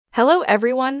Hello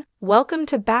everyone, welcome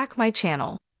to back my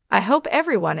channel. I hope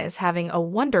everyone is having a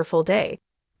wonderful day.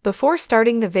 Before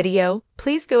starting the video,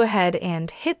 please go ahead and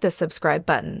hit the subscribe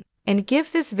button and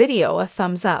give this video a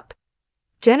thumbs up.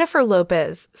 Jennifer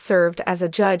Lopez served as a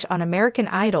judge on American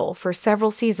Idol for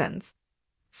several seasons.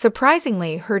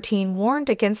 Surprisingly, her team warned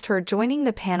against her joining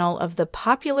the panel of the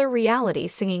popular reality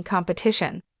singing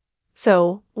competition.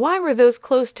 So, why were those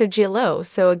close to J.Lo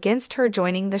so against her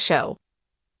joining the show?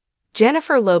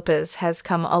 Jennifer Lopez has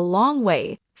come a long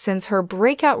way since her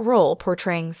breakout role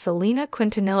portraying Selena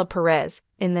Quintanilla Perez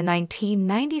in the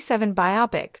 1997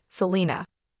 biopic, Selena.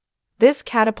 This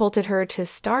catapulted her to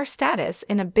star status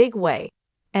in a big way,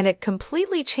 and it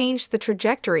completely changed the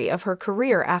trajectory of her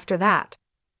career after that.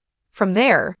 From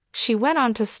there, she went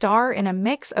on to star in a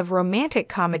mix of romantic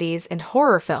comedies and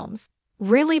horror films,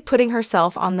 really putting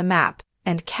herself on the map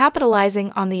and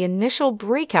capitalizing on the initial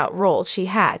breakout role she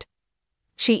had.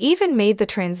 She even made the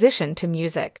transition to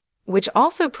music, which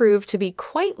also proved to be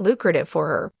quite lucrative for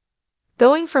her.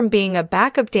 Going from being a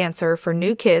backup dancer for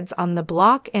New Kids on the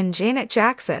Block and Janet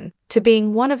Jackson to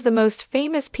being one of the most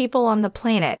famous people on the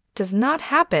planet does not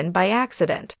happen by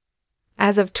accident.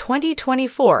 As of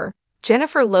 2024,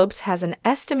 Jennifer Lopez has an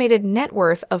estimated net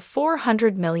worth of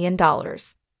 $400 million.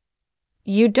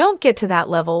 You don't get to that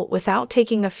level without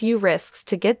taking a few risks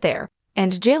to get there,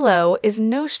 and J.Lo is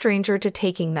no stranger to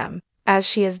taking them, as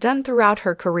she has done throughout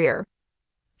her career.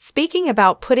 Speaking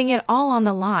about putting it all on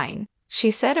the line, she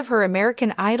said of her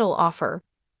American Idol offer,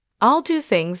 "I'll do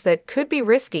things that could be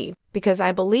risky because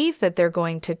I believe that they're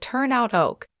going to turn out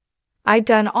ok. I'd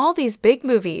done all these big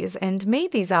movies and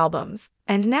made these albums,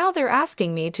 and now they're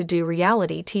asking me to do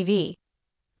reality TV."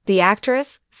 The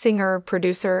actress, singer,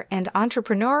 producer, and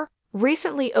entrepreneur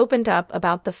recently opened up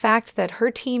about the fact that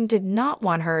her team did not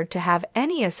want her to have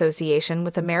any association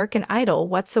with American Idol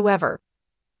whatsoever.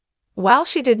 While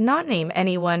she did not name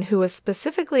anyone who was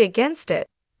specifically against it,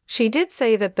 she did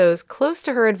say that those close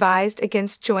to her advised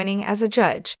against joining as a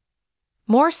judge.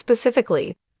 More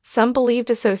specifically, some believed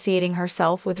associating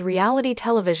herself with reality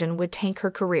television would tank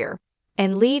her career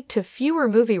and lead to fewer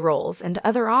movie roles and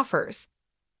other offers.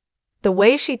 The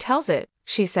way she tells it,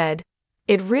 she said,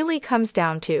 "It really comes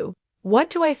down to,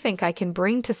 what do I think I can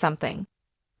bring to something?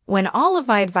 When all of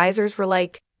my advisors were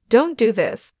like, don't do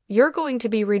this, you're going to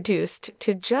be reduced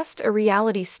to just a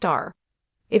reality star.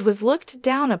 It was looked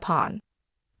down upon."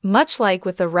 Much like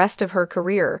with the rest of her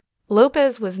career,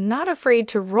 Lopez was not afraid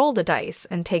to roll the dice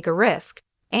and take a risk,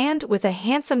 and with a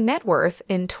handsome net worth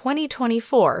in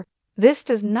 2024, this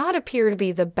does not appear to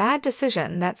be the bad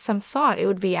decision that some thought it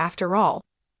would be after all.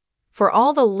 For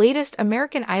all the latest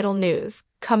American Idol news,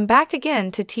 come back again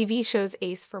to TV shows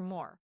Ace for more.